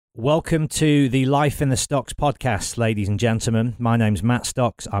Welcome to the Life in the Stocks podcast, ladies and gentlemen. My name's Matt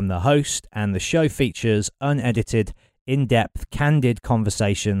Stocks. I'm the host, and the show features unedited, in-depth, candid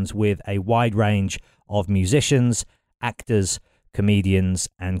conversations with a wide range of musicians, actors, comedians,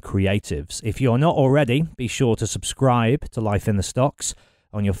 and creatives. If you're not already, be sure to subscribe to Life in the Stocks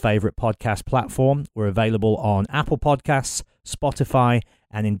on your favorite podcast platform. We're available on Apple Podcasts, Spotify,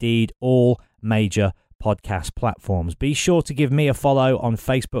 and indeed all major podcast platforms. Be sure to give me a follow on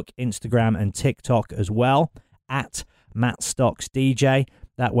Facebook, Instagram, and TikTok as well, at Matt Stocks DJ.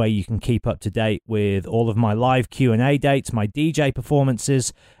 That way you can keep up to date with all of my live Q&A dates, my DJ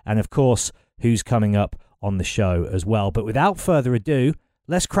performances, and of course, who's coming up on the show as well. But without further ado,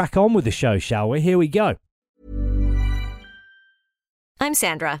 let's crack on with the show, shall we? Here we go. I'm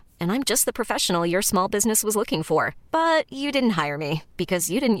Sandra, and I'm just the professional your small business was looking for. But you didn't hire me because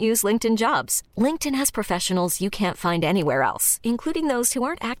you didn't use LinkedIn Jobs. LinkedIn has professionals you can't find anywhere else, including those who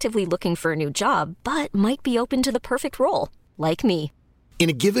aren't actively looking for a new job, but might be open to the perfect role, like me. In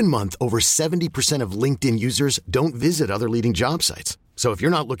a given month, over 70% of LinkedIn users don't visit other leading job sites. So if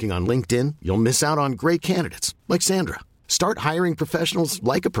you're not looking on LinkedIn, you'll miss out on great candidates like Sandra. Start hiring professionals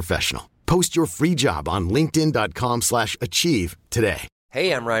like a professional. Post your free job on linkedin.com/achieve today.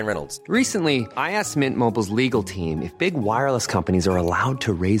 Hey, I'm Ryan Reynolds. Recently, I asked Mint Mobile's legal team if big wireless companies are allowed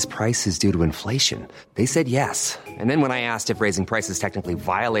to raise prices due to inflation. They said yes. And then when I asked if raising prices technically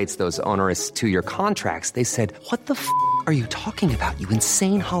violates those onerous two-year contracts, they said, "What the f*** are you talking about, you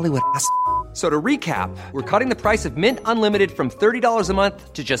insane Hollywood ass?" So to recap, we're cutting the price of Mint Unlimited from $30 a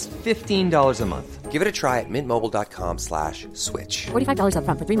month to just $15 a month. Give it a try at mintmobile.com/switch. $45 up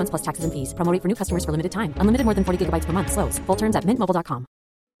front for 3 months plus taxes and fees. Promo rate for new customers for limited time. Unlimited more than 40 gigabytes per month. Slows full terms at mintmobile.com.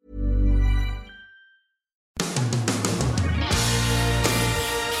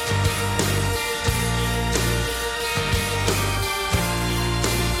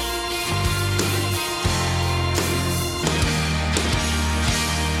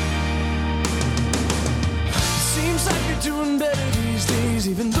 Doing better these days,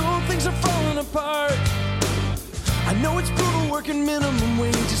 even though things are falling apart. I know it's brutal working minimum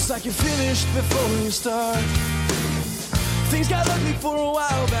wage, it's like you're finished before you start. Things got ugly for a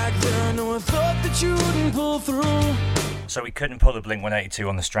while back there. I know I thought that you wouldn't pull through. So we couldn't pull a Blink-182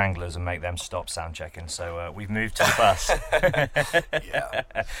 on the Stranglers and make them stop sound checking, so we've moved to the bus. Yeah.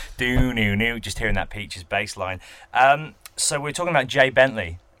 Do-new-new, just hearing that Peaches bass line. So we're talking about Jay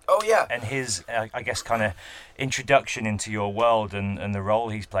Bentley. Oh, yeah. And his, I guess, kind of introduction into your world and the role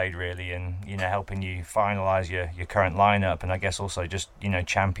he's played, really, and, you know, helping you finalise your current lineup, and I guess also just, you know,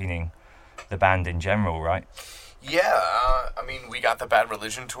 championing the band in general, right? Yeah, I mean, we got the Bad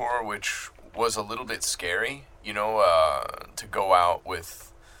Religion tour, which was a little bit scary, you know, to go out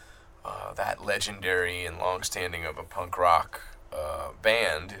with that legendary and long-standing of a punk rock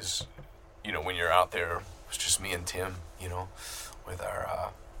band is, you know, when you're out there, it was just me and Tim, you know, with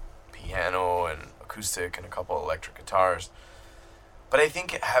our piano and acoustic and a couple of electric guitars. But I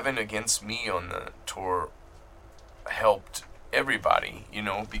think having Against Me on the tour helped everybody, you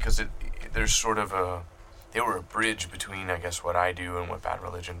know, because there's sort of they were a bridge between, I guess, what I do and what Bad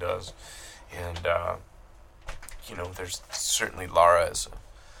Religion does. And, you know, there's certainly Lara is an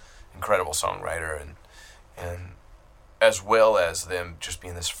incredible songwriter, and as well as them just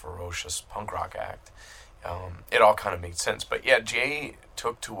being this ferocious punk rock act. It all kind of made sense. But yeah, Jay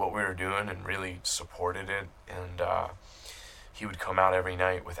took to what we were doing and really supported it. And he would come out every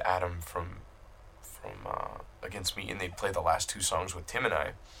night with Adam from Against Me, and they'd play the last two songs with Tim and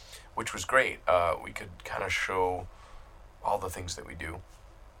I, which was great. We could kind of show all the things that we do.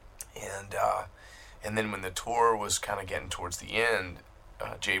 And then when the tour was kind of getting towards the end,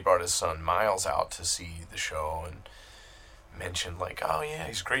 Jay brought his son Miles out to see the show and mentioned, like, oh yeah,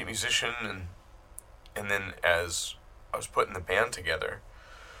 he's a great musician. And then as I was putting the band together,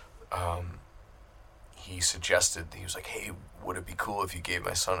 he suggested, he was like, hey, would it be cool if you gave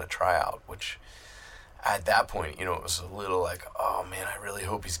my son a tryout? Which at that point, you know, it was a little like, oh man, I really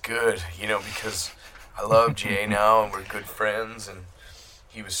hope he's good, you know, because I love Jay now and we're good friends, and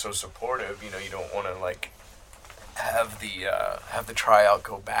he was so supportive. You know, you don't want to like have the tryout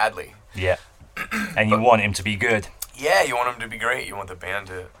go badly. Yeah. And you want him to be good. Yeah, you want him to be great. You want the band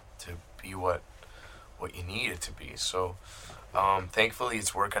to be what you need it to be. So thankfully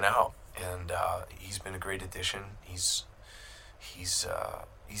it's working out, and he's been a great addition. He's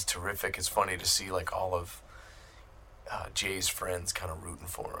terrific. It's funny to see like all of Jay's friends kind of rooting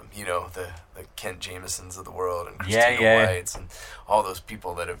for him. You know, the Kent Jamesons of the world and Christina Whites and all those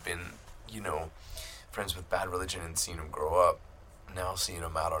people that have been, you know, friends with Bad Religion and seen him grow up. Now seeing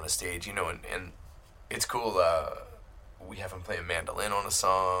him out on a stage, you know, and it's cool. we have him playing mandolin on a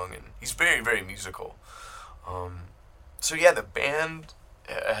song, and he's very, very musical. So yeah, the band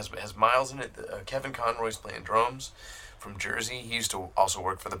has Miles in it. Kevin Conroy's playing drums from Jersey. He used to also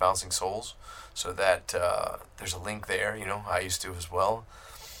work for the Bouncing Souls, so that there's a link there. You know, I used to as well.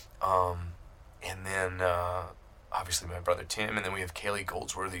 And then obviously my brother Tim, and then we have Kaylee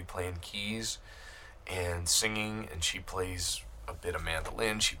Goldsworthy playing keys and singing, and she plays a bit of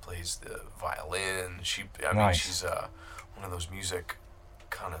mandolin. She plays the violin. I mean, she's one of those music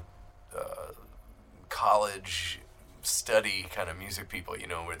kind of college study kind of music people, you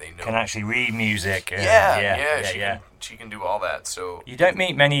know, where they know can actually read music. She can do all that. So you don't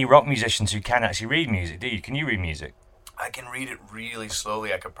meet many rock musicians who can actually read music, do you? Can you read music? I can read it really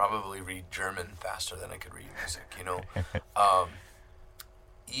slowly. I could probably read German faster than I could read music, you know.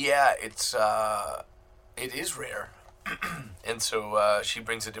 It is rare. And so she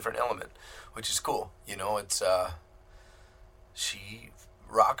brings a different element, which is cool. You know, it's she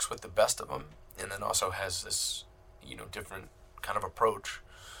rocks with the best of them, and then also has this, you know, different kind of approach.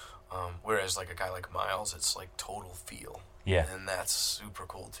 Whereas like a guy like Miles, it's like total feel. Yeah. And that's super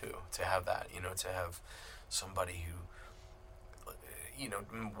cool too, to have that, you know, to have somebody who, you know,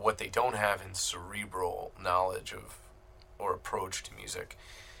 what they don't have in cerebral knowledge of or approach to music,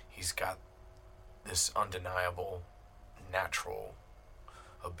 he's got this undeniable natural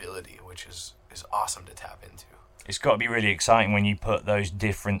ability, which is awesome to tap into. It's got to be really exciting when you put those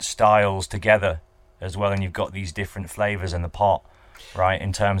different styles together as well, and you've got these different flavors in the pot, right,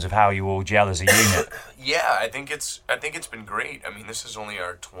 in terms of how you all gel as a unit. Yeah, I think it's been great. I mean, this is only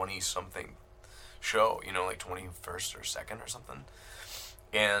our 20-something show, you know, like 21st or 2nd or something.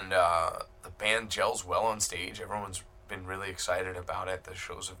 And the band gels well on stage. Everyone's been really excited about it. The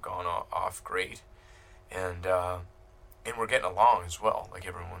shows have gone off great. And we're getting along as well. Like,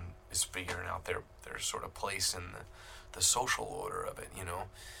 everyone is figuring out their sort of place in the social order of it, you know.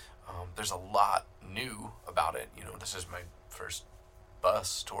 There's a lot new about it. You know, this is my first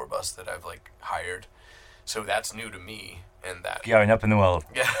tour bus that I've, like, hired. So that's new to me. And that going up in the world.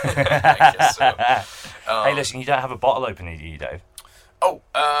 Yeah, I guess so. Hey, listen, you don't have a bottle opener, do you, Dave? Oh,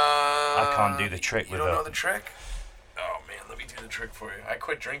 I can't do the trick with it. You don't know the trick? Oh, man, let me do the trick for you. I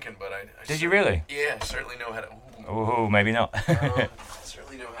quit drinking, but I Did you really? Yeah, I certainly know how to... Oh, maybe not. I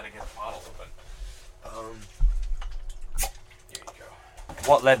certainly know how to get a bottle open. Here you go.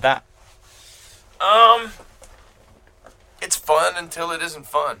 What led that? It's fun until it isn't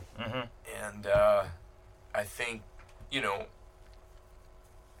fun. Mm-hmm. And I think, you know,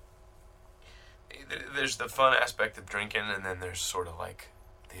 there's the fun aspect of drinking, and then there's sort of like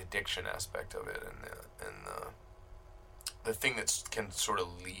the addiction aspect of it, and the thing that can sort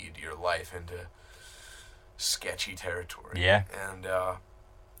of lead your life into sketchy territory. Yeah. And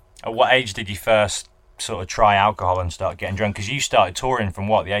at what age did you first sort of try alcohol and start getting drunk? Because you started touring from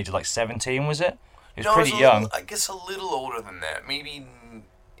what, the age of like 17, was it? It was pretty young. I guess a little older than that. Maybe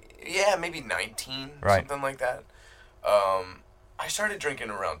 19, right. Something like that. I started drinking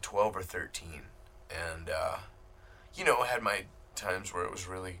around 12 or 13. And, you know, I had my times where it was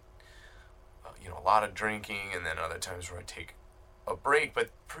really, you know, a lot of drinking, and then other times where I'd take a break.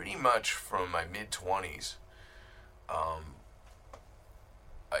 But pretty much from my mid-20s,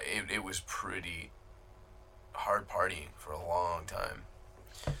 it was pretty hard partying for a long time.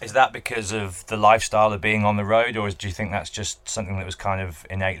 Is that because of the lifestyle of being on the road, or do you think that's just something that was kind of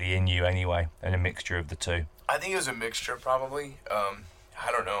innately in you anyway, and a mixture of the two? I think it was a mixture, probably.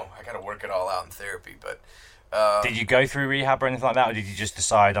 I don't know. I got to work it all out in therapy, but... did you go through rehab or anything like that, or did you just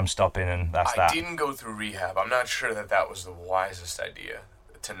decide I'm stopping and that's that? I didn't go through rehab. I'm not sure that was the wisest idea,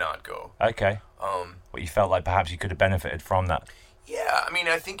 to not go. Okay. What you felt like perhaps you could have benefited from that? Yeah, I mean,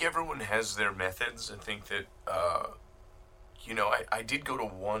 I think everyone has their methods. I think that, you know, I did go to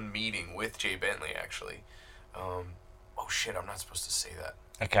one meeting with Jay Bentley, actually. Oh, shit, I'm not supposed to say that.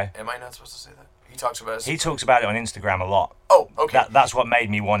 Okay. Am I not supposed to say that? He talks about it on Instagram a lot. Oh, okay. That's what made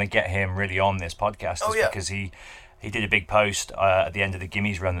me want to get him really on this podcast. Because he did a big post at the end of the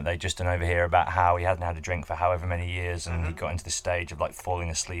Gimmies run that they'd just done over here about how he hadn't had a drink for however many years, and he got into the stage of like falling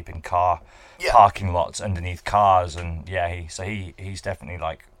asleep in parking lots underneath cars, and he's definitely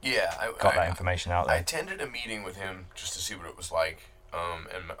like got that information out there. I attended a meeting with him just to see what it was like,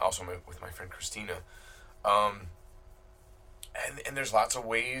 and also with my friend Christina. And there's lots of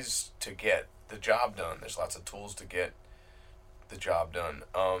ways to get the job done. There's lots of tools to get the job done.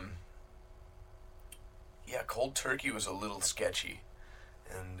 Cold turkey was a little sketchy,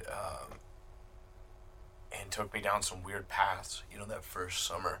 and took me down some weird paths, you know, that first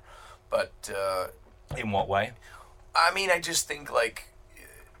summer. But in what way? I mean, I just think, like,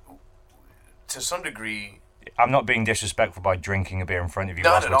 to some degree, I'm not being disrespectful by drinking a beer in front of you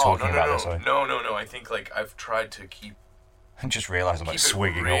Not whilst at we're all. talking No. about this. No. I think like I've tried to keep I just realised I'm like it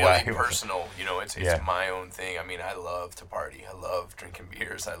swigging really away. personal. You know, it's Yeah. my own thing. I mean, I love to party. I love drinking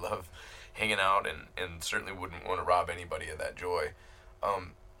beers. I love hanging out, and certainly wouldn't want to rob anybody of that joy.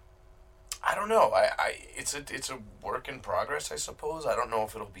 I don't know. It's a work in progress, I suppose. I don't know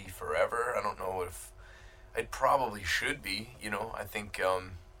if it'll be forever. I don't know if it probably should be. You know, I think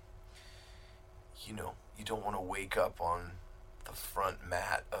you know, you don't want to wake up on the front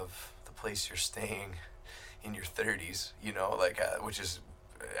mat of the place you're staying in your 30s, you know, like which has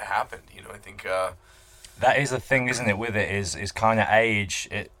happened. You know, I think That is the thing, isn't it? With it is kind of age.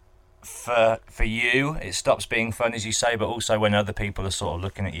 It for you, it stops being fun, as you say, but also when other people are sort of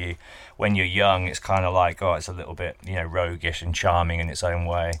looking at you when you're young, it's kind of like, oh, it's a little bit, you know, roguish and charming in its own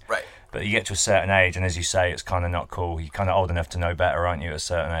way. right. But you get to a certain age, and as you say, it's kind of not cool. You're kind of old enough to know better, aren't you, at a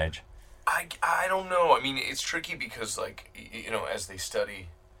certain age? I don't know. I mean, it's tricky because, like, you know, as they study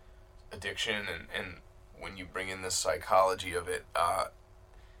addiction and when you bring in the psychology of it,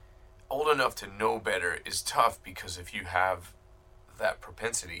 old enough to know better is tough because if you have that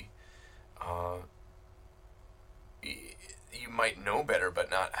propensity, you might know better but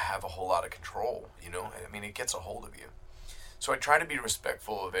not have a whole lot of control, you know? I mean, it gets a hold of you. So I try to be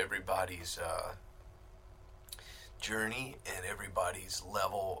respectful of everybody's journey and everybody's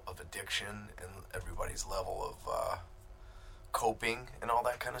level of addiction and everybody's level of coping and all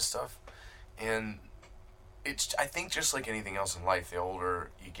that kind of stuff. And it's, I think, just like anything else in life, the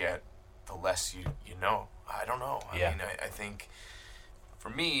older you get, the less you know. I don't know. I mean, I think for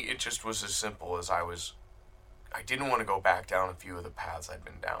me, it just was as simple as I didn't want to go back down a few of the paths I'd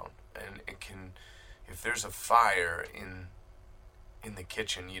been down. And it can, if there's a fire in the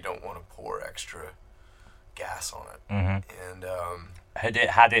kitchen, you don't want to pour extra gas on it. Mm-hmm. And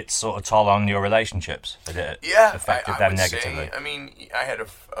Had it sort of toll on your relationships? Had it affected I them would negatively? say, I mean, I had a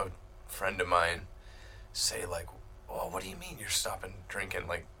friend of mine say, like, well, what do you mean you're stopping drinking?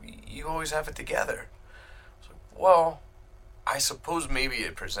 Like, you always have it together. I was like, well, I suppose maybe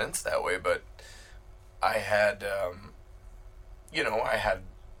it presents that way, but I had, you know, I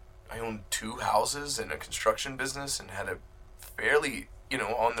owned 2 houses and a construction business and had a fairly, you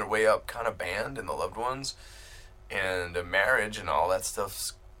know, on their way up kind of band and the loved ones and a marriage and all that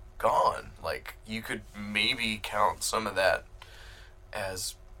stuff's gone. Like, you could maybe count some of that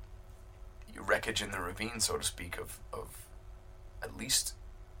as wreckage in the ravine, so to speak, of at least,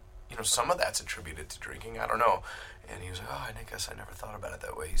 you know, some of that's attributed to drinking. I don't know. And he was like, oh, I guess I never thought about it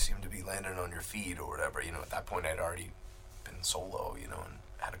that way. You seem to be landing on your feet or whatever. You know, at that point I'd already been solo, you know, and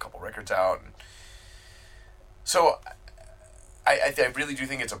had a couple records out. And so I really do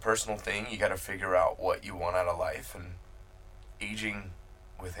think it's a personal thing. You got to figure out what you want out of life, and aging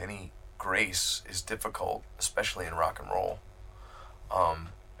with any grace is difficult, especially in rock and roll.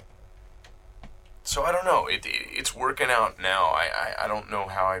 So I don't know. It's working out now. I don't know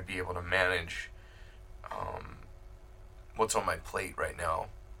how I'd be able to manage what's on my plate right now,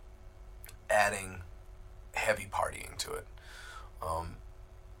 adding heavy partying to it.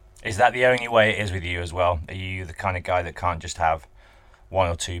 Is that the only way it is with you as well? Are you the kind of guy that can't just have 1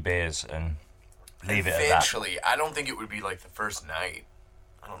 or 2 beers and leave it at that? Eventually, I don't think it would be like the first night.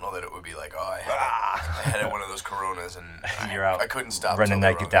 I don't know that it would be like, oh, I had one of those Coronas and You're out I couldn't stop running till they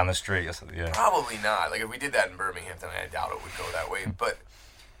naked rung. down the street or something. Yeah. Probably not. Like, if we did that in Birmingham, then I doubt it would go that way. But,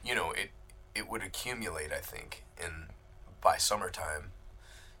 you know, it would accumulate, I think. And by summertime,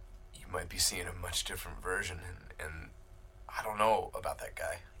 you might be seeing a much different version. And I don't know about that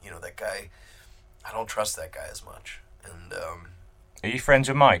guy. You know, that guy, I don't trust that guy as much. And, Are you friends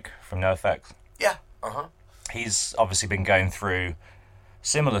with Mike from NoFX? yeah, uh-huh. He's obviously been going through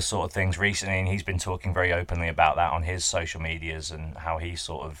similar sort of things recently, and he's been talking very openly about that on his social medias and how he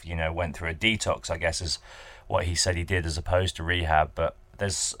sort of, you know, went through a detox, I guess is what he said he did, as opposed to rehab. But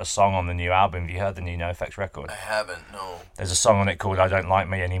there's a song on the new album. Have you heard the new NoFX record? I haven't, no. There's a song on it called I Don't Like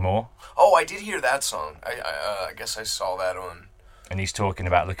Me Anymore. Oh, I did hear that song. I guess I saw that on... And he's talking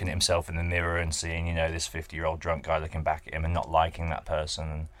about looking at himself in the mirror and seeing, you know, this 50-year-old drunk guy looking back at him and not liking that person.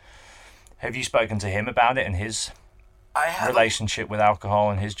 And have you spoken to him about it and his relationship with alcohol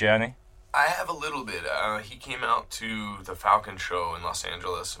and his journey? I have a little bit. He came out to the Falcon show in Los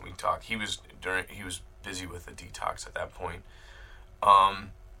Angeles, and we talked. He was busy with the detox at that point.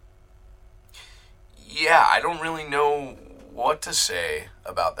 Yeah, I don't really know what to say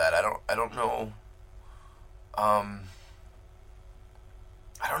about that. I don't know.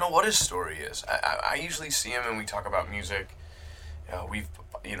 I don't know what his story is. I usually see him and we talk about music. We've,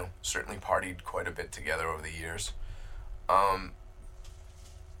 you know, certainly partied quite a bit together over the years. I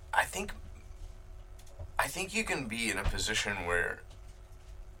I think you can be in a position where,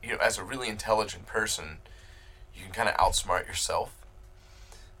 you know, as a really intelligent person, you can kind of outsmart yourself.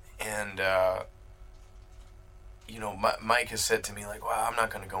 And, you know, Mike has said to me, like, well, I'm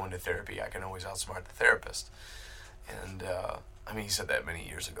not going to go into therapy. I can always outsmart the therapist. And, I mean, he said that many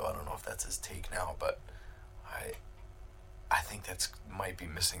years ago. I don't know if that's his take now, but I think that's might be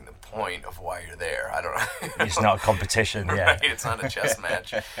missing the point of why you're there. I don't know. It's not a competition, yeah. Right? It's not a chess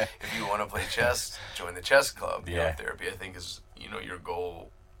match. If you want to play chess, join the chess club. You know, therapy, I think, is, you know, your goals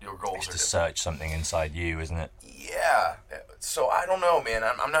it's are to different. search something inside you, isn't it? Yeah. So I don't know, man.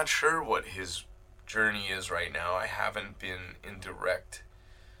 I'm not sure what his journey is right now. I haven't been in direct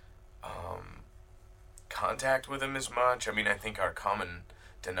contact with him as much. I mean, I think our common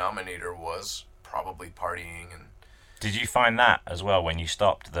denominator was probably partying. And did you find that as well when you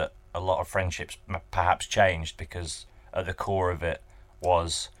stopped, that a lot of friendships perhaps changed because at the core of it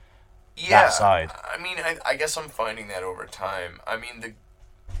was that side? I mean, I guess I'm finding that over time. I mean,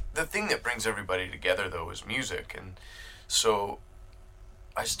 the thing that brings everybody together, though, is music. And so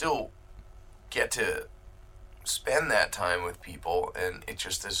I still get to spend that time with people, and it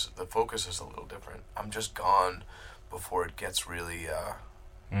just is, the focus is a little different. I'm just gone before it gets really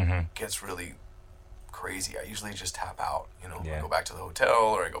crazy. I usually just tap out, you know. I go back to the hotel,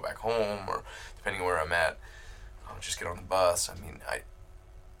 or I go back home, or depending on where I'm at, I'll just get on the bus. I mean,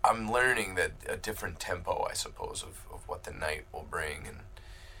 I'm learning that a different tempo, I suppose, of what the night will bring.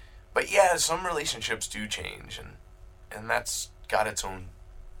 But yeah, some relationships do change, and that's got its own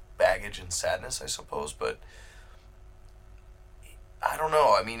baggage and sadness, I suppose. But I don't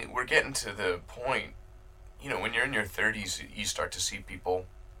know. I mean, we're getting to the point, you know, when you're in your 30s, you start to see people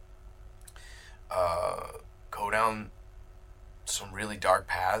go down some really dark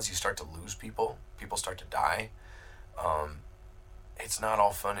paths. You start to lose people. People start to die. It's not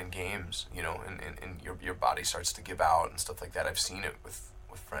all fun and games, you know, and your body starts to give out and stuff like that. I've seen it with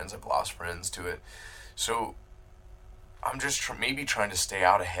friends. I've lost friends to it. So I'm just maybe trying to stay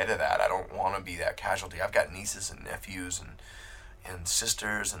out ahead of that. I don't want to be that casualty. I've got nieces and nephews and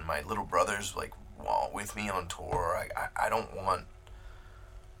sisters, and my little brother's like with me on tour. I don't want,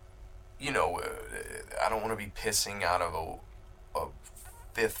 you know, I don't want to be pissing out of a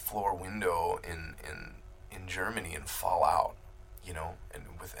 5th floor window in Germany and fall out, you know,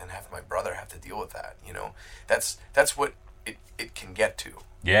 and have my brother have to deal with that, you know. That's what it can get to.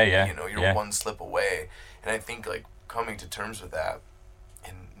 Yeah. You know, you're one slip away, and I think, like, coming to terms with that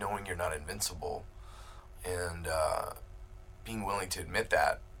and knowing you're not invincible, and being willing to admit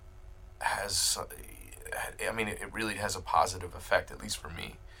that has, I mean, it really has a positive effect, at least for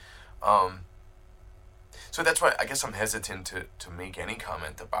me. So that's why I guess I'm hesitant to make any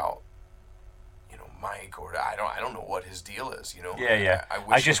comment about, you know, Mike, or I don't know what his deal is, you know. Yeah.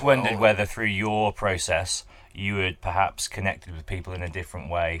 I just wondered whether through your process you had perhaps connected with people in a different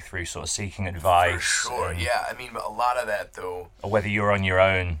way through sort of seeking advice. For sure, yeah. I mean, a lot of that, though. Or whether you're on your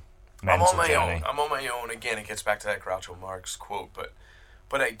own mental journey. I'm on my own. Again, it gets back to that Groucho Marx quote, but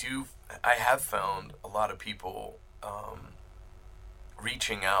I have found a lot of people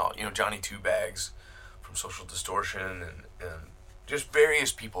reaching out. You know, Johnny Two Bags from Social Distortion, and just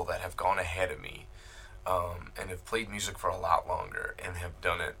various people that have gone ahead of me and have played music for a lot longer and have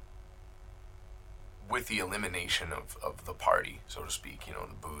done it with the elimination of the party, so to speak, you know,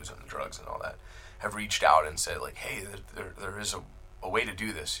 the booze and the drugs and all that, have reached out and said, like, hey, there is a way to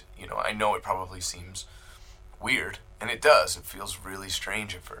do this. You know, I know it probably seems weird, and it does. It feels really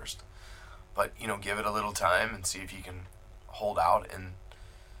strange at first. But, you know, give it a little time and see if you can hold out, and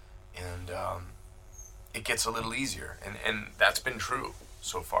it gets a little easier. And that's been true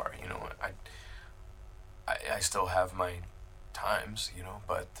so far, you know. I still have my times, you know,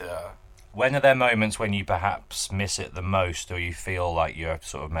 but... When are there moments when you perhaps miss it the most, or you feel like you're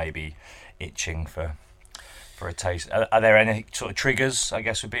sort of maybe itching for a taste? Are there any sort of triggers, I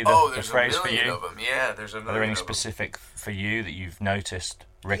guess would be the phrase for you? There's a million of them. Yeah, there's a million. Are there any specific for you that you've noticed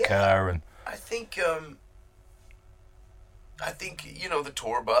recur? And I think you know, the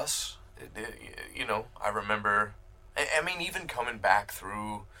tour bus. You know, I remember. I mean, even coming back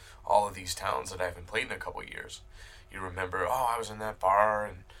through all of these towns that I haven't played in a couple of years, you remember, I was in that bar,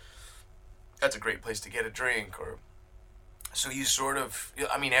 and that's a great place to get a drink. Or so you sort of,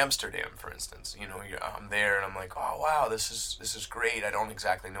 I mean, Amsterdam, for instance, you know, I'm there and I'm like, oh wow, this is great. I don't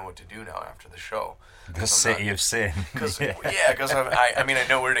exactly know what to do now after the show. The city of sin. Because I mean, I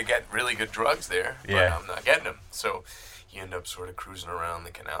know where to get really good drugs there, but I'm not getting them. So you end up sort of cruising around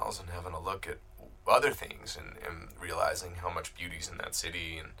the canals and having a look at other things, and realizing how much beauty's in that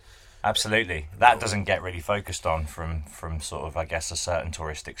city, and Absolutely. That doesn't get really focused on from sort of, I guess, a certain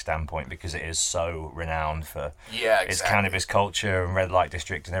touristic standpoint, because it is so renowned for its cannabis culture and red light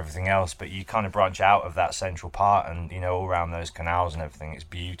district and everything else. But you kind of branch out of that central part and, all around those canals and everything, it's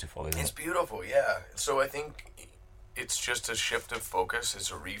beautiful, isn't it? It's beautiful, yeah. So I think it's just a shift of focus. It's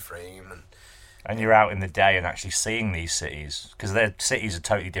a reframe. And you're out in the day and actually seeing these cities, because their cities are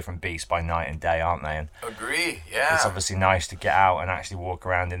totally different beasts by night and day, aren't they? And agree, yeah. it's obviously nice to get out and actually walk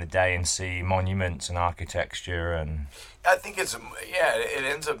around in the day and see monuments and architecture. And I think it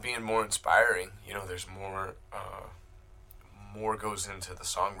ends up being more inspiring. There's more goes into the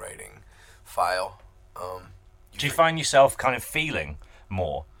songwriting file. Do you find yourself kind of feeling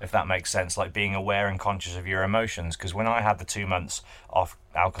more, if that makes sense, like being aware and conscious of your emotions? Because when I had the 2 months off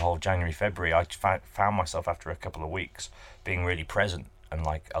alcohol, January, February, I found myself after a couple of weeks being really present and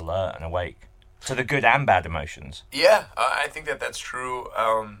like alert and awake to the good and bad emotions. Yeah, I think that's true.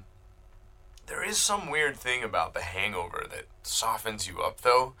 There is some weird thing about the hangover that softens you up,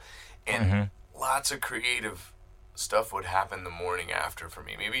 though, and lots of creative stuff would happen the morning after for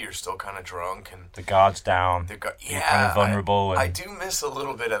me. Maybe you're still kind of drunk and the guard's down. You're kind of vulnerable. I do miss a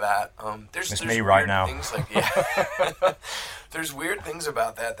little bit of that. There's me right now. Things like, there's weird things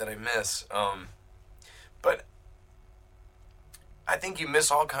about that I miss. But I think you miss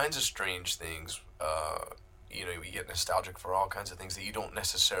all kinds of strange things. You get nostalgic for all kinds of things that you don't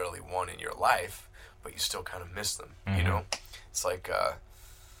necessarily want in your life, but you still kind of miss them. It's like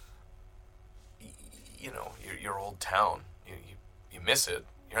your old town. You miss it.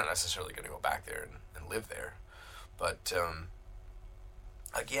 You're not necessarily going to go back there and live there, but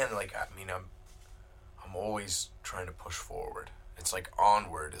again, I'm always trying to push forward. It's like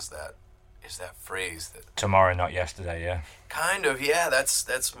onward is that phrase that tomorrow, not yesterday. Yeah, kind of. Yeah,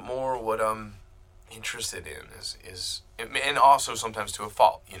 that's more what I'm interested in. Is and also sometimes to a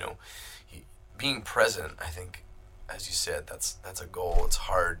fault. Being present. I think, as you said, that's a goal. It's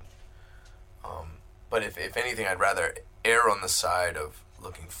hard. But if anything, I'd rather err on the side of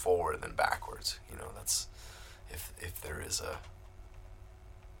looking forward than backwards. That's if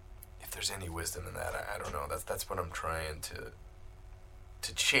there's any wisdom in that, I don't know. That's what I'm trying to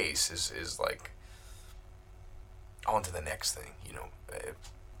chase is like on to the next thing.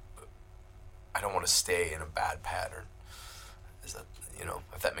 I don't want to stay in a bad pattern. Is that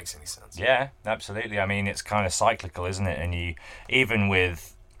if that makes any sense? Yeah, absolutely. I mean, it's kind of cyclical, isn't it? And you even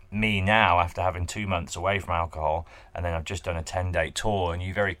with me now, after having 2 months away from alcohol, and then I've just done a 10-day tour, and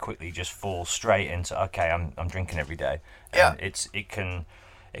you very quickly just fall straight into, okay, I'm drinking every day. Yeah. And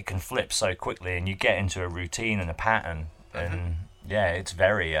it can flip so quickly, and you get into a routine and a pattern, and it's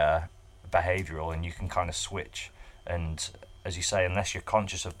very behavioral, and you can kind of switch. And as you say, unless you're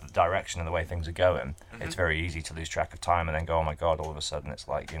conscious of the direction and the way things are going, it's very easy to lose track of time and then go, oh my God, all of a sudden it's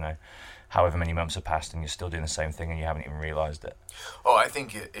like, however many months have passed and you're still doing the same thing and you haven't even realized it. Oh, I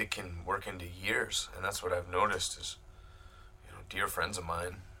think it can work into years, and that's what I've noticed is, dear friends of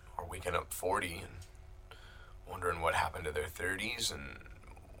mine are waking up 40 and wondering what happened to their 30s and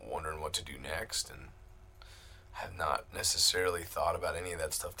wondering what to do next, and have not necessarily thought about any of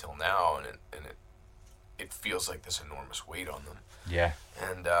that stuff till now, and it feels like this enormous weight on them. Yeah.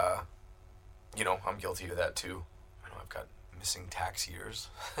 And I'm guilty of that too. I've got missing tax years.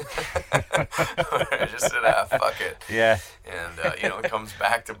 I just said, fuck it. Yeah. And it comes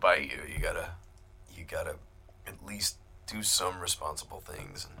back to bite you. You gotta at least do some responsible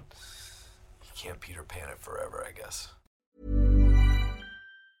things, and you can't Peter Pan it forever, I guess.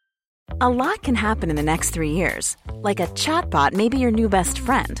 A lot can happen in the next 3 years. Like a chatbot may be your new best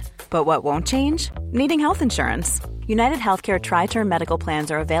friend. But what won't change? Needing health insurance. United Healthcare Tri-Term Medical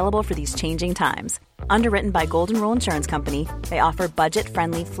Plans are available for these changing times. Underwritten by Golden Rule Insurance Company, they offer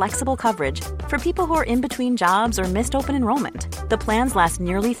budget-friendly, flexible coverage for people who are in between jobs or missed open enrollment. The plans last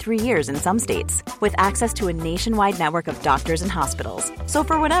nearly 3 years in some states, with access to a nationwide network of doctors and hospitals. So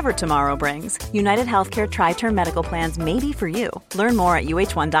for whatever tomorrow brings, United Healthcare Tri-Term Medical Plans may be for you. Learn more at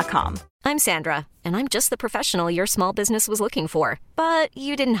uh1.com. I'm Sandra, and I'm just the professional your small business was looking for. But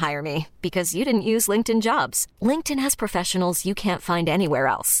you didn't hire me because you didn't use LinkedIn Jobs. LinkedIn has professionals you can't find anywhere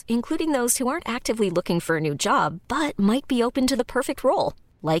else, including those who aren't actively looking for a new job, but might be open to the perfect role,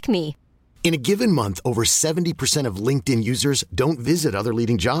 like me. In a given month, over 70% of LinkedIn users don't visit other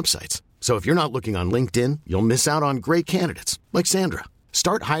leading job sites. So if you're not looking on LinkedIn, you'll miss out on great candidates like Sandra.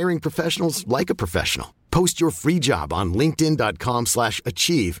 Start hiring professionals like a professional. Post your free job on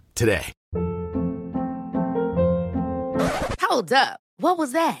linkedin.com/achieve today. Hold up. What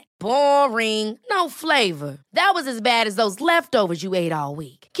was that? Boring. No flavor. That was as bad as those leftovers you ate all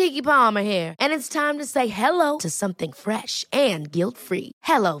week. Keke Palmer here, and it's time to say hello to something fresh and guilt-free.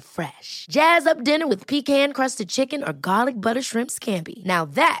 Hello Fresh. Jazz up dinner with pecan-crusted chicken or garlic butter shrimp scampi. Now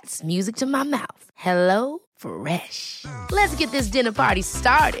that's music to my mouth. Hello Fresh. Let's get this dinner party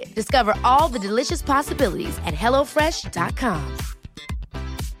started. Discover all the delicious possibilities at hellofresh.com.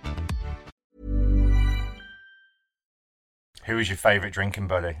 Who is your favourite drinking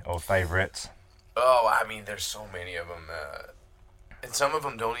buddy or favourites? Oh, I mean, there's so many of them. And some of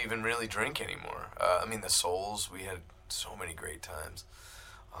them don't even really drink anymore. I mean, the Souls, we had so many great times.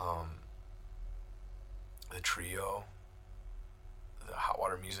 The Trio, the Hot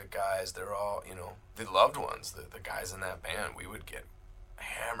Water Music guys, they're all, you know, the loved ones, the guys in that band, we would get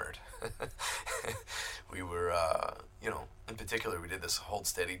hammered. We were, you know, in particular, we did this Hold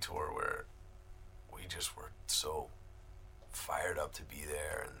Steady tour where we just were so fired up to be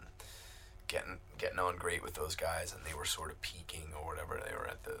there and getting on great with those guys, and they were sort of peaking or whatever. They were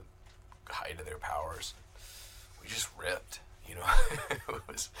at the height of their powers. We just ripped, you know.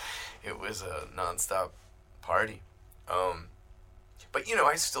 it was a nonstop party. But you know,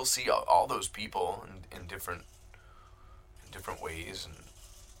 I still see all those people in different ways, and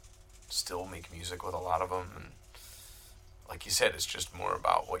still make music with a lot of them. And like you said, it's just more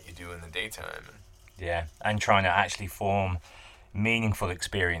about what you do in the daytime. Yeah, and trying to actually form meaningful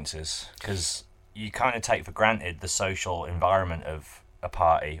experiences, because you kind of take for granted the social environment of a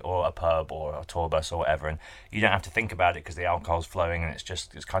party or a pub or a tour bus or whatever, and you don't have to think about it because the alcohol's flowing and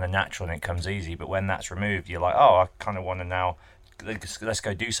it's kind of natural and it comes easy. But when that's removed, you're like, oh, I kind of want to now, let's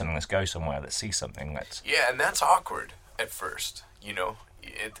go do something, let's go somewhere, let's see something. Yeah, and that's awkward at first, you know.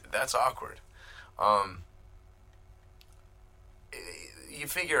 That's awkward. You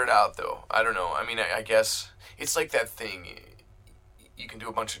figure it out, though. I don't know. I mean, I guess it's like that thing. You can do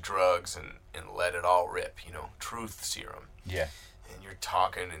a bunch of drugs and let it all rip, you know, truth serum. Yeah. And you're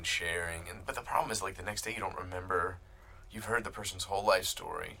talking and sharing. But the problem is, like, the next day you don't remember. You've heard the person's whole life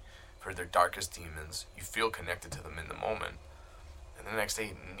story, heard their darkest demons. You feel connected to them in the moment. And the next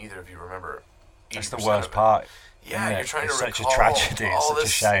day, neither of you remember. That's the worst part. Yeah, you're trying to recall. It's such a tragedy. It's such a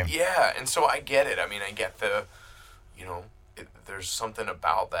shame. Yeah, and so I get it. I mean, I get the, you know, there's something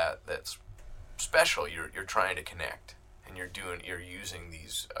about that that's special. You're trying to connect, and you're using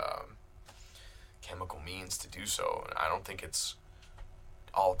these chemical means to do so. And I don't think it's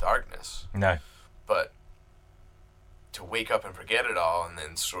all darkness. No. But to wake up and forget it all, and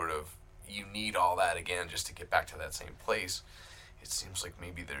then sort of you need all that again just to get back to that same place. It seems like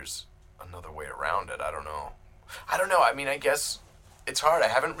maybe there's another way around it. I don't know. I mean, I guess it's hard. I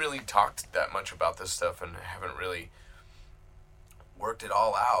haven't really talked that much about this stuff, and I haven't really worked it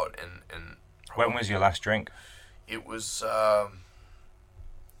all out. And when was your last drink? It was right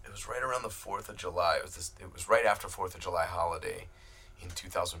around the 4th of July. It was right after 4th of July holiday in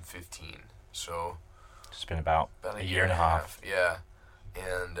 2015. So it's been about a year and a half. Yeah.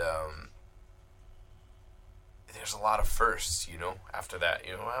 And there's a lot of firsts, you know, after that,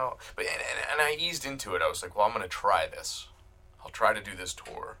 you know. Well, but and I eased into it. I was like, well, I'm going to try this. I'll try to do this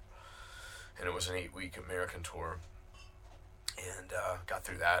tour. And it was an 8-week American tour. And got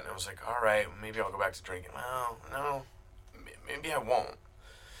through that, and I was like, all right, maybe I'll go back to drinking. Well, no, maybe I won't.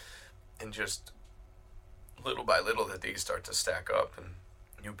 And just little by little, the days start to stack up, and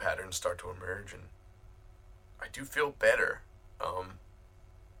new patterns start to emerge, and I do feel better.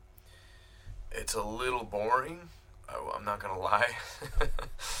 It's a little boring, I'm not going to lie.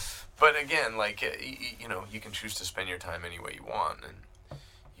 But again, like, you know, you can choose to spend your time any way you want, and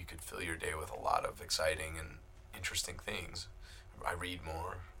you could fill your day with a lot of exciting and interesting things. I read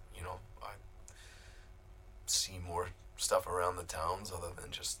more, you know, I see more stuff around the towns other than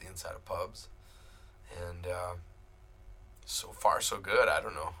just the inside of pubs. And so far, so good. I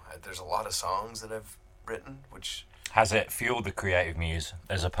don't know. There's a lot of songs that I've written, which... Has it fueled the creative muse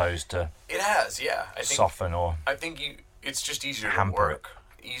as opposed to... It has, yeah. Soften or... I think it's just easier to work.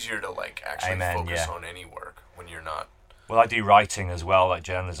 Easier to, like, actually focus on any work when you're not... Well, I do writing as well, like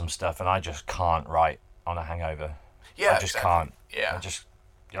journalism stuff, and I just can't write on a hangover. Yeah, I just can't. Yeah.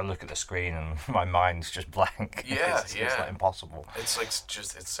 I look at the screen and my mind's just blank. Yeah, it's like impossible. It's like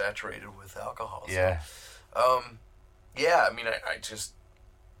it's saturated with alcohol. So. Yeah. Yeah, I mean, I just...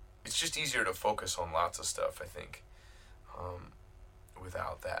 It's just easier to focus on lots of stuff, I think,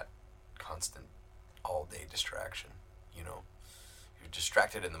 without that constant all-day distraction, you know? You're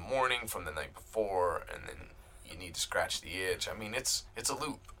distracted in the morning from the night before, and then you need to scratch the itch. I mean, it's a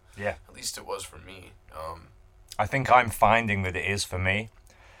loop. Yeah. At least it was for me. I think I'm finding that it is for me.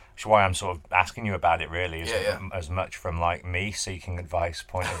 Which is why I'm sort of asking you about it, really, Yeah. as much from like me seeking advice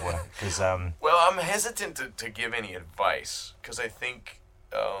point of view. Because Well, I'm hesitant to give any advice because I think,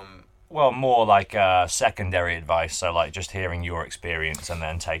 well, more like secondary advice. So like just hearing your experience and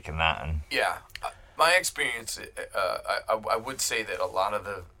then taking that and yeah, my experience, I would say that a lot of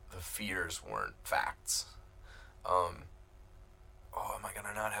the fears weren't facts. Oh, am I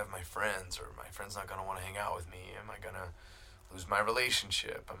gonna not have my friends, or my friends not gonna want to hang out with me? Am I gonna lose my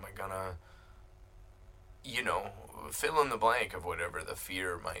relationship? Am I gonna, fill in the blank of whatever the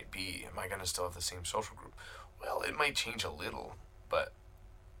fear might be? Am I gonna still have the same social group? Well, it might change a little, but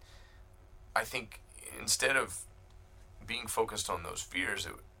I think instead of being focused on those fears,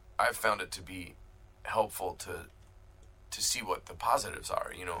 I've found it to be helpful to see what the positives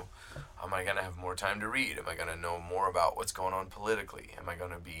are. Am I going to have more time to read? Am I going to know more about what's going on politically? Am I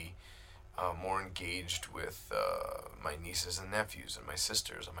going to be more engaged with my nieces and nephews and my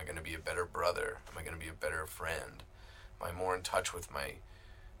sisters? Am I going to be a better brother? Am I going to be a better friend? Am I more in touch with my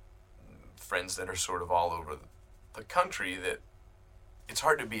friends that are sort of all over the country? That it's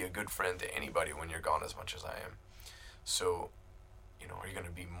hard to be a good friend to anybody when you're gone as much as I am. So, are you going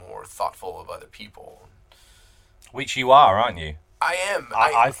to be more thoughtful of other people? which you are, aren't you? I am.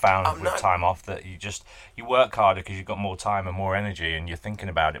 I found with time off that you work harder because you've got more time and more energy, and you're thinking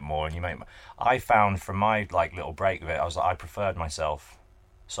about it more. And I found from my little break of it, I preferred myself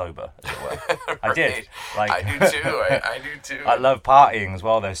sober, as it were. Right. I did. I do too. I do too. I love partying as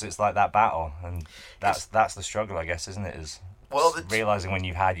well, though. So it's like that battle, and that's the struggle, I guess, isn't it? Realizing when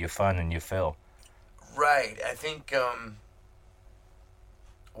you've had your fun and your fill. Right. I think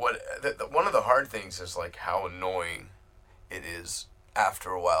one of the hard things is how annoying it is after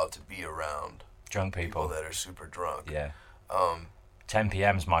a while to be around drunk people that are super drunk. Yeah. 10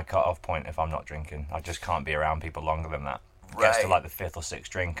 p.m.'s my cut-off point if I'm not drinking. I just can't be around people longer than that. It gets to the fifth or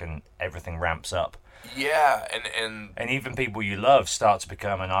sixth drink and everything ramps up. Yeah, and even people you love start to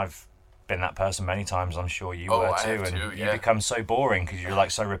become, and I've been that person many times, I'm sure you were too, and you become so boring because you're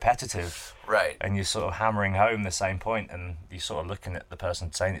so repetitive. Right. And you're sort of hammering home the same point, and you're sort of looking at the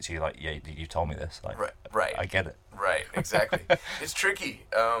person saying it to you yeah, you told me this. Right. I get it. Right, exactly. It's tricky.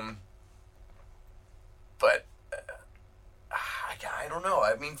 But I don't know.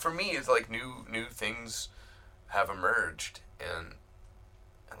 I mean, for me, it's new things have emerged, and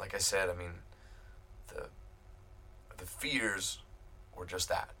like I said, I mean, the fears were just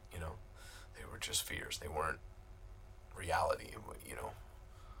that, they were just fears. They weren't reality,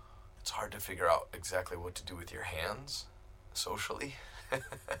 It's hard to figure out exactly what to do with your hands socially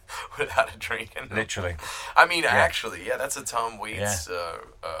without a drink. Literally. I mean, actually, that's a Tom Waits.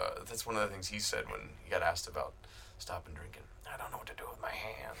 That's one of the things he said when he got asked about stopping drinking. I don't know what to do with my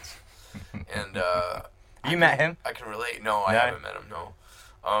hands. And you met him? I can relate. No, I haven't met him. No.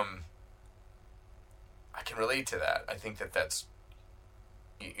 I can relate to that. I think that's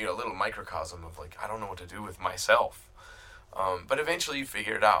a little microcosm of I don't know what to do with myself. But eventually you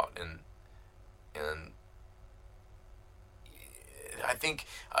figure it out, and I think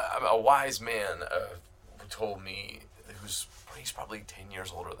a wise man told me, he's probably 10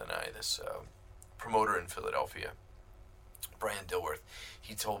 years older than I, this promoter in Philadelphia, Brian Dilworth.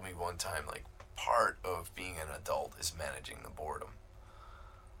 He told me one time, part of being an adult is managing the boredom.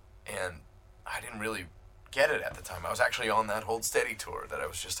 And I didn't really get it at the time. I was actually on that Hold Steady tour that I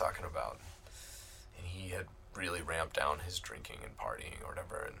was just talking about. And he had really ramped down his drinking and partying or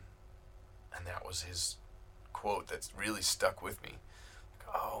whatever. And that was his quote that's really stuck with me.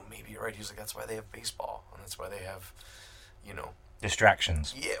 Oh, maybe you're right. He's like, that's why they have baseball. And that's why they have,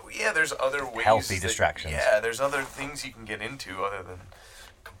 distractions. Yeah, there's other ways. Healthy distractions. Yeah, there's other things you can get into other than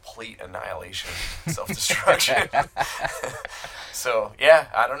complete annihilation, self-destruction. So, yeah,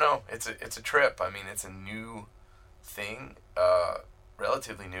 I don't know. It's a trip. I mean, it's a new thing,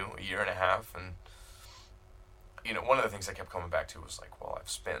 relatively new, a year and a half. And, one of the things I kept coming back to was I've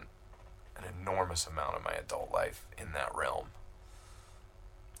spent an enormous amount of my adult life in that realm.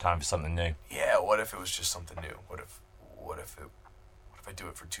 Time for something new. Yeah, what if it was just something new? What if I do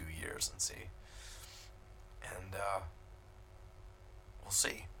it for 2 years and see? And we'll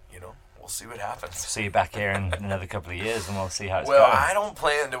see, we'll see what happens. See you back here in another couple of years, and we'll see how it's going. Well, I don't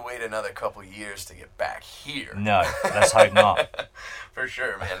plan to wait another couple of years to get back here. No, let's hope not. For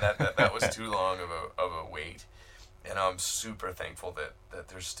sure, man. That was too long of a wait. And I'm super thankful that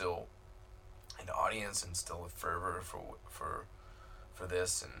there's still an audience and still a fervor for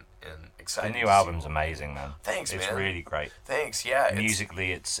this, and excited. The new album's amazing, man. Thanks, man. It's really great. Thanks, yeah.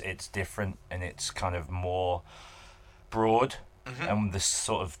 Musically, it's different, and it's kind of more broad and the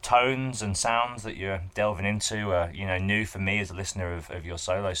sort of tones and sounds that you're delving into are, new for me as a listener of your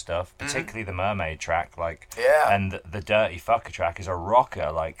solo stuff, particularly the Mermaid track, and the Dirty Fucker track is a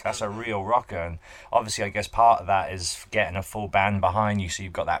rocker, that's a real rocker, and obviously I guess part of that is getting a full band behind you, so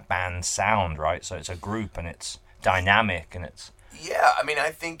you've got that band sound, right? So it's a group and it's dynamic and it's... Yeah, I mean, I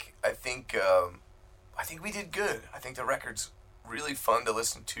think we did good. I think the record's really fun to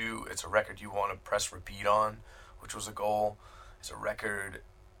listen to. It's a record you want to press repeat on, which was a goal. It's a record.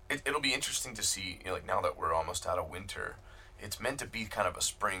 It'll be interesting to see, now that we're almost out of winter, it's meant to be kind of a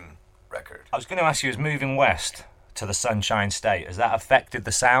spring record. I was going to ask you, is moving west to the Sunshine State, has that affected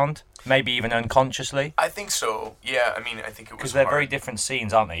the sound? Maybe even unconsciously? I think so, yeah. I mean, I think it was because they're very different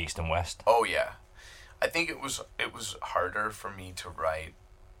scenes, aren't they, East and West? Oh, yeah. I think it was harder for me to write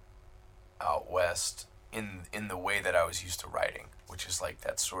out west in the way that I was used to writing, which is like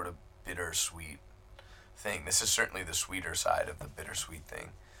that sort of bittersweet thing. This is certainly the sweeter side of the bittersweet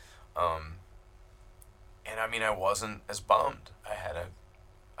thing. And I mean, I wasn't as bummed. I had a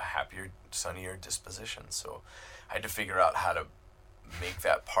happier, sunnier disposition, so I had to figure out how to make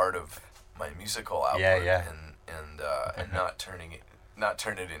that part of my musical output and not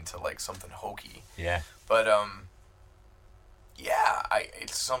turn it into like something hokey. Yeah. But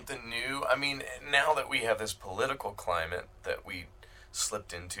it's something new. I mean, now that we have this political climate that we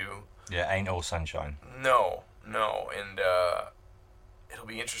slipped into. Yeah, ain't all sunshine. No, and it'll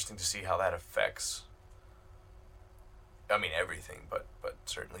be interesting to see how that affects. I mean, everything, but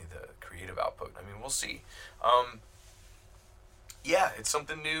certainly the creative output. I mean, we'll see. It's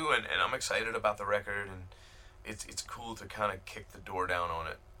something new, and I'm excited about the record, and it's cool to kind of kick the door down on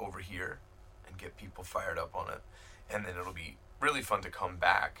it over here and get people fired up on it. And then it'll be really fun to come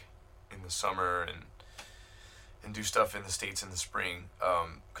back in the summer and do stuff in the States in the spring,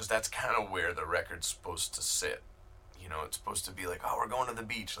 because that's kind of where the record's supposed to sit. It's supposed to be like, oh, we're going to the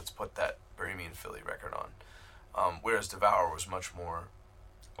beach, let's put that Bury Me in Philly record on. Whereas Devour was much more...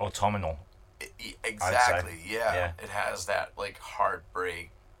 autumnal. Exactly, yeah. It has that, like,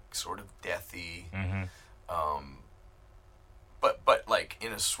 heartbreak, sort of deathy... Mm-hmm. But like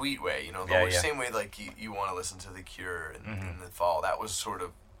in a sweet way, the same way like you want to listen to The Cure in the fall. That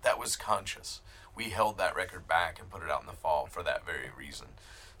was conscious. We held that record back and put it out in the fall for that very reason,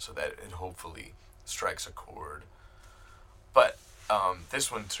 so that it hopefully strikes a chord. But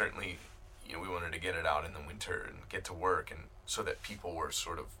this one certainly, we wanted to get it out in the winter and get to work, and so that people were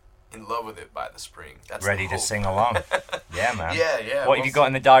sort of in love with it by the spring. That's ready to sing along. Yeah, man. Yeah. What have you got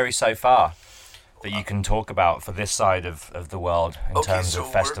in the diary so far that you can talk about for this side of the world in terms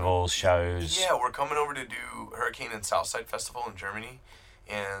of festivals, shows? Yeah, we're coming over to do Hurricane and Southside Festival in Germany,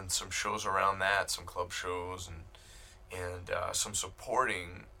 and some shows around that, some club shows, and some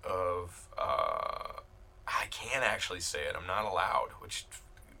supporting of, I can't actually say it, I'm not allowed, which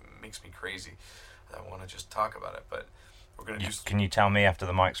makes me crazy. I want to just talk about it, but we're going to do... Can you tell me after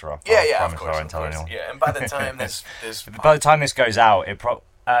the mics are off? Yeah, of course. Yeah, and by the time this by the time this goes out,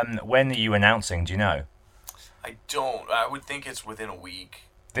 when are you announcing? Do you know? I don't. I would think it's within a week.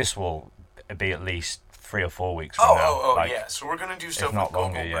 This will be at least 3 or 4 weeks from now. Yeah. So we're going to do stuff with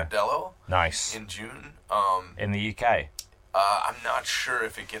Gogo Bordello. Nice. In June. In the UK? I'm not sure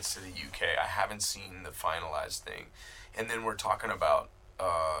if it gets to the UK. I haven't seen the finalized thing. And then we're talking about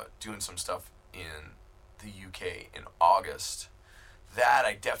doing some stuff in the UK in August. That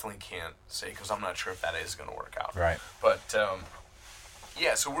I definitely can't say because I'm not sure if that is going to work out. Right. But...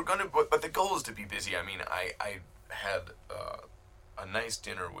 yeah, so we're gonna, but the goal is to be busy. I mean, I had a nice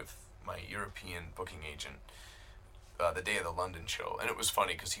dinner with my European booking agent the day of the London show, and it was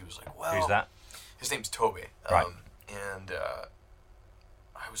funny because he was like, "Well, who's that?" His name's Toby. Right. And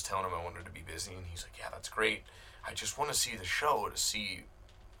I was telling him I wanted to be busy, and he's like, "Yeah, that's great. I just want to see the show to see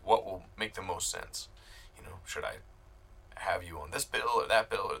what will make the most sense. Should I have you on this bill or that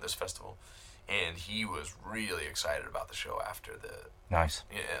bill or this festival?" And he was really excited about the show after the... Nice.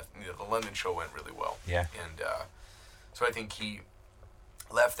 Yeah, the London show went really well. Yeah. And so I think he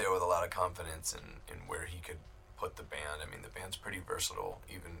left there with a lot of confidence in where he could put the band. I mean, the band's pretty versatile,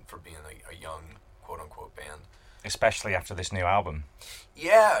 even for being a young, quote-unquote, band. Especially after this new album.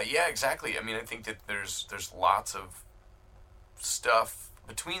 Yeah, exactly. I mean, I think that there's lots of stuff.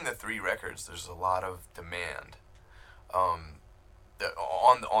 Between the 3 records, there's a lot of demand.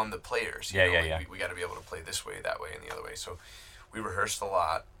 On the players, we got to be able to play this way, that way, and the other way. So we rehearsed a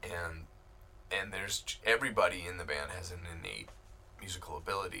lot, and there's everybody in the band has an innate musical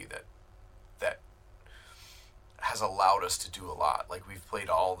ability that has allowed us to do a lot. Like, we've played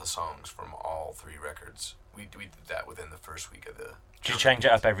all the songs from all 3 records. We did that within the first week of the... Do you change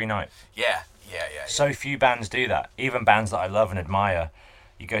it up every night? Yeah. So few bands do that. Even bands that I love and admire,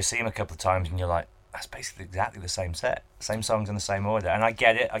 you go see them a couple of times and you're like, that's basically exactly the same set. Same songs in the same order. And I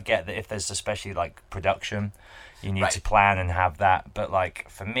get it. I get that if there's especially, like, production, you need to plan and have that. But, like,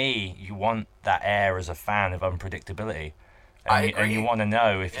 for me, you want that air as a fan of unpredictability. And you want to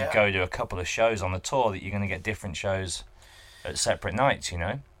know if you go to a couple of shows on the tour that you're going to get different shows at separate nights, you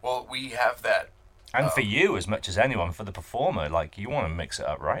know? Well, we have that. And for you, as much as anyone, for the performer, like, you want to mix it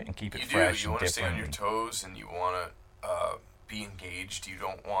up, right? And keep it fresh and different. You want to stay on your toes, and you want to be engaged. You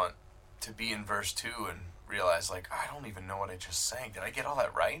don't want to be in verse 2 and realize, like, I don't even know what I just sang. Did I get all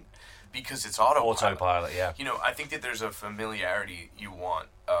that right? Because it's autopilot. Yeah. You know, I think that there's a familiarity you want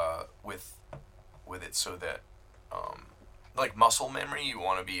with it, so that... like muscle memory, you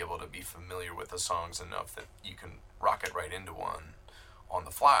want to be able to be familiar with the songs enough that you can rock it right into one on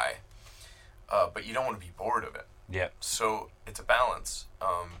the fly, but you don't want to be bored of it. Yeah. So it's a balance.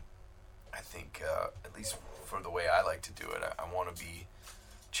 I think, at least for the way I like to do it, I want to be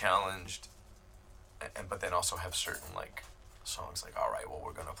challenged, but then also have certain, like, songs like, all right, well,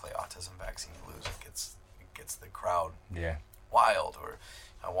 we're going to play Autism Vaccine Blues. It gets the crowd wild, or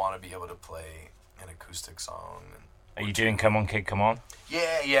I want to be able to play an acoustic song. Are you doing Come On Kid, Come On?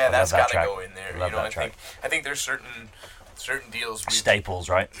 Yeah, that's got to go in there. Love that track. I think there's certain deals. Staples,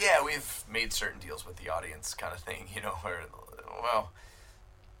 right? Yeah, we've made certain deals with the audience, kind of thing. You know, where, well,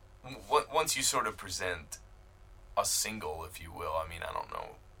 once you sort of present a single, if you will. I mean, I don't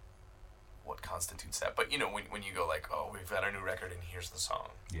know what constitutes that, but you know, when you go like, oh, we've got our new record and here's the song.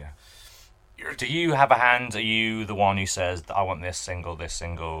 Yeah. Do you have a hand? Are you the one who says, I want this single, this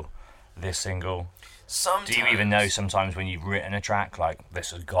single, this single? Sometimes. Do you even know sometimes when you've written a track, like,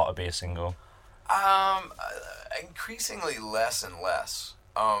 this has got to be a single? Increasingly less and less.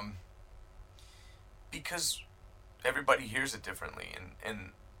 Because everybody hears it differently.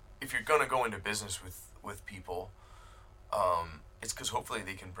 And if you're going to go into business with people, it's because hopefully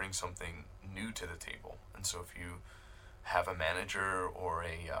they can bring something new to the table. And so if you have a manager or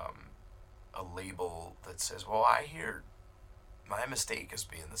a label that says, well, I hear My Mistake as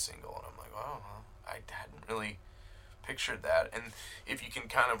being the single, and I'm like, oh, well, I hadn't really pictured that. And if you can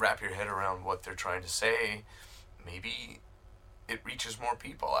kind of wrap your head around what they're trying to say, maybe it reaches more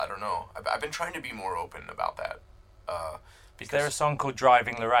people. I don't know. I've been trying to be more open about that. Is there a song called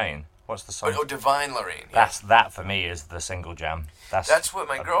Driving Lorraine? What's the song? Oh, Divine Lorraine. Yeah. That for me is the single jam. That's what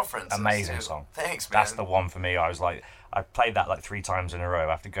my girlfriend says. Amazing song. Thanks, man. That's the one for me. I was like, I played that like 3 times in a row.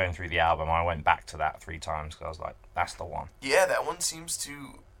 After going through the album, I went back to that 3 times because I was like, that's the one. Yeah, that one seems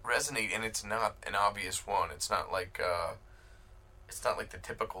to resonate, and it's not an obvious one. It's not like the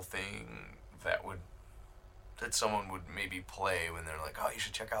typical thing that someone would maybe play when they're like, oh, you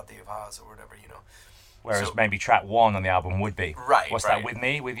should check out the Avaz or whatever, you know. Whereas maybe track 1 on the album would be. Right. What's that, With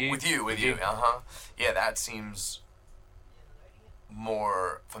Me? With You? With You. Yeah, that seems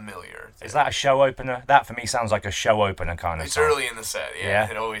more familiar. Is that a show opener? That for me sounds like a show opener kind of It's song. early in the set, yeah.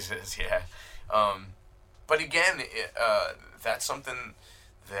 It always is, yeah. But again, that's something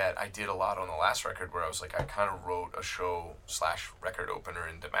that I did a lot on the last record, where I was like, I kind of wrote a show/record opener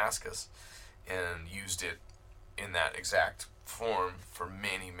in Damascus and used it in that exact form for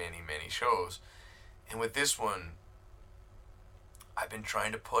many, many, many shows. And with this one, I've been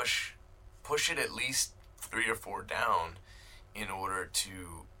trying to push it at least 3 or 4 down in order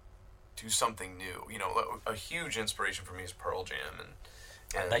to do something new. You know, a huge inspiration for me is Pearl Jam,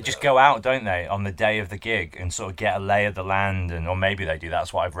 and they just go out, don't they, on the day of the gig and sort of get a lay of the land, or maybe they do.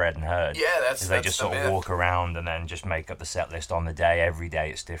 That's what I've read and heard. Yeah, that's they just sort of walk around and then just make up the set list on the day. Every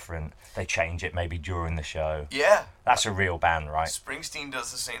day it's different. They change it maybe during the show. Yeah, that's a real band, right? Springsteen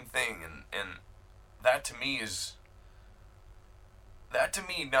does the same thing, and that to me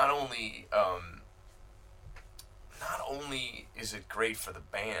not only is it great for the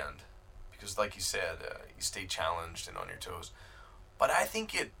band, because like you said, you stay challenged and on your toes, but I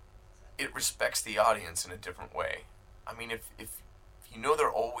think it respects the audience in a different way. I mean, if you know they're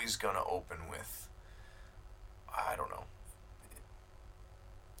always gonna open with, I don't know,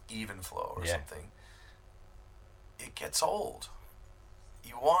 Even Flow or something, it gets old.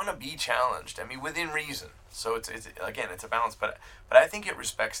 You want to be challenged. I mean, within reason. So it's again, it's a balance. But I think it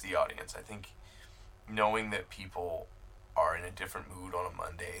respects the audience. I think knowing that people are in a different mood on a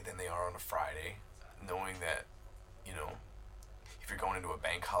Monday than they are on a Friday, knowing that, you know, if you're going into a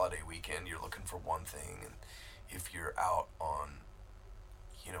bank holiday weekend, you're looking for one thing, and if you're out on,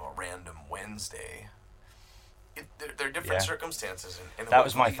 you know, a random Wednesday, They're different circumstances. And that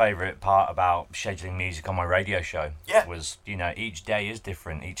was my favourite part about scheduling music on my radio show. Yeah. Was, each day is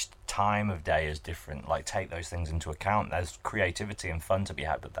different. Each time of day is different. Like, take those things into account. There's creativity and fun to be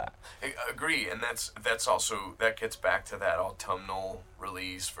had with that. I agree, and that's also, that gets back to that autumnal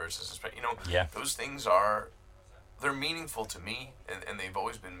release versus, those things they're meaningful to me, and they've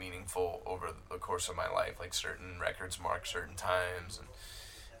always been meaningful over the course of my life. Like, certain records mark certain times,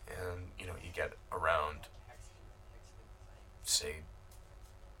 and you get around, say,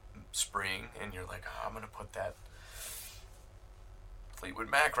 spring, and you're like, I'm going to put that Fleetwood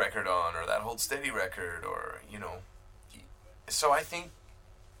Mac record on, or that Hold Steady record, or, So I think,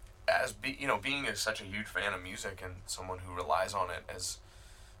 as being such a huge fan of music and someone who relies on it as,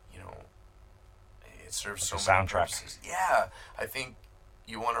 it serves so many purposes. Yeah, I think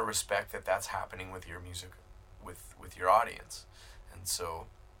you want to respect that that's happening with your music, with your audience. And so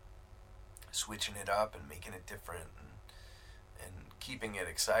switching it up and making it different and keeping it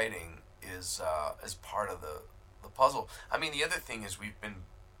exciting is part of the puzzle. I mean, the other thing is we've been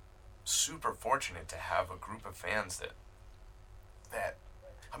super fortunate to have a group of fans that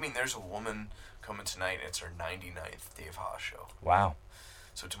there's a woman coming tonight. It's her 99th Dave Haas show. Wow.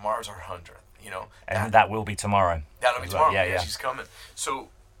 So tomorrow's our 100th, And that will be tomorrow. That'll be tomorrow. Yeah, She's coming. So,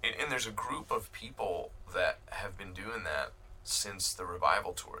 and there's a group of people that have been doing that since the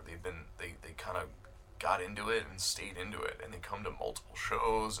Revival tour. They kind of got into it and stayed into it, and they come to multiple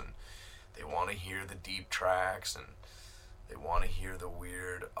shows, and they want to hear the deep tracks, and they want to hear the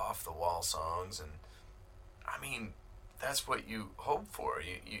weird off-the-wall songs, and I mean, that's what you hope for.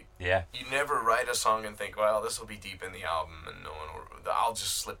 You never write a song and think, well, this will be deep in the album, and I'll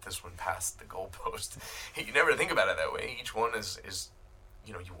just slip this one past the goalpost. You never think about it that way. Each one is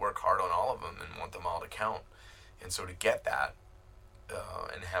you work hard on all of them and want them all to count. And so to get that,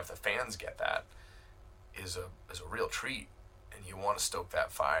 and have the fans get that, is a real treat. And you want to stoke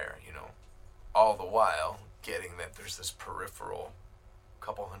that fire, all the while getting that there's this peripheral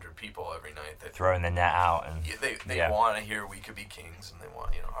couple hundred people every night that throwing the net out, and they want to hear We Could Be Kings, and they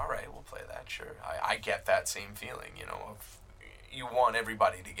want, all right, we'll play that, sure. I get that same feeling, of you want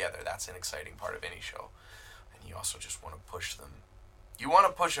everybody together. That's an exciting part of any show. And you also just want to push them. You want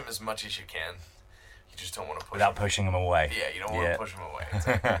to push them as much as you can. You just don't want to push without pushing them away. Yeah, you don't want to push them away.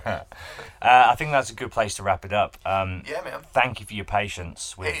 I think that's a good place to wrap it up. Man. Thank you for your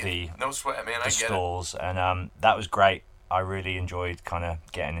patience with no sweat, man. I get stalls, and that was great. I really enjoyed kind of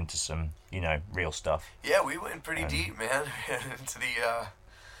getting into some, real stuff. Yeah, we went pretty deep, man,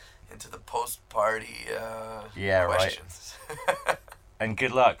 into the post-party questions. Right. And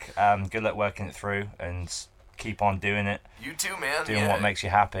good luck. Good luck working it through, and keep on doing it. You too, man. Doing what makes you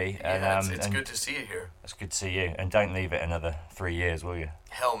happy. Yeah, it's good to see you here. It's good to see you. And don't leave it another 3 years, will you?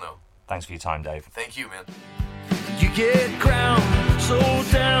 Hell no. Thanks for your time, Dave. Thank you, man. You get crowned, so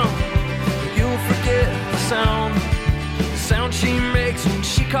down, you'll forget the sound she makes when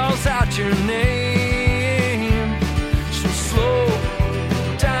she calls out your name. So slow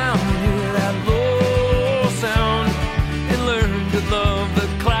down, hear that low sound, and learn to love the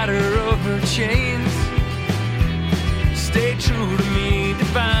clatter of her chains. Stay true to me,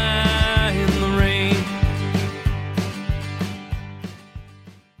 defying the rain.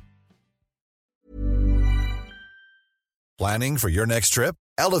 Planning for your next trip?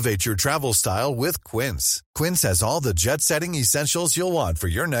 Elevate your travel style with Quince. Quince has all the jet-setting essentials you'll want for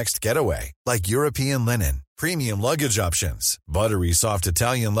your next getaway, like European linen, premium luggage options, buttery soft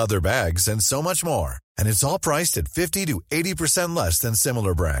Italian leather bags, and so much more. And it's all priced at 50 to 80% less than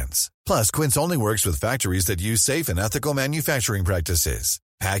similar brands. Plus, Quince only works with factories that use safe and ethical manufacturing practices.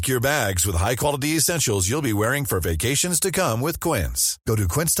 Pack your bags with high-quality essentials you'll be wearing for vacations to come with Quince. Go to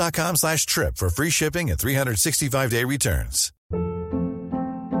quince.com/trip for free shipping and 365-day returns.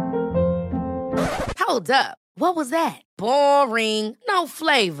 Hold up. What was that? Boring. No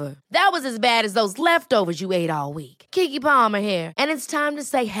flavor. That was as bad as those leftovers you ate all week. Keke Palmer here. And it's time to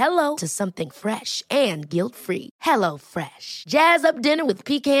say hello to something fresh and guilt-free. Hello Fresh. Jazz up dinner with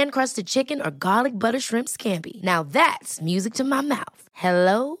pecan-crusted chicken or garlic butter shrimp scampi. Now that's music to my mouth.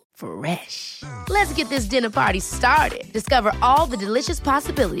 Hello Fresh. Let's get this dinner party started. Discover all the delicious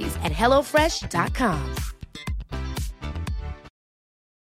possibilities at HelloFresh.com.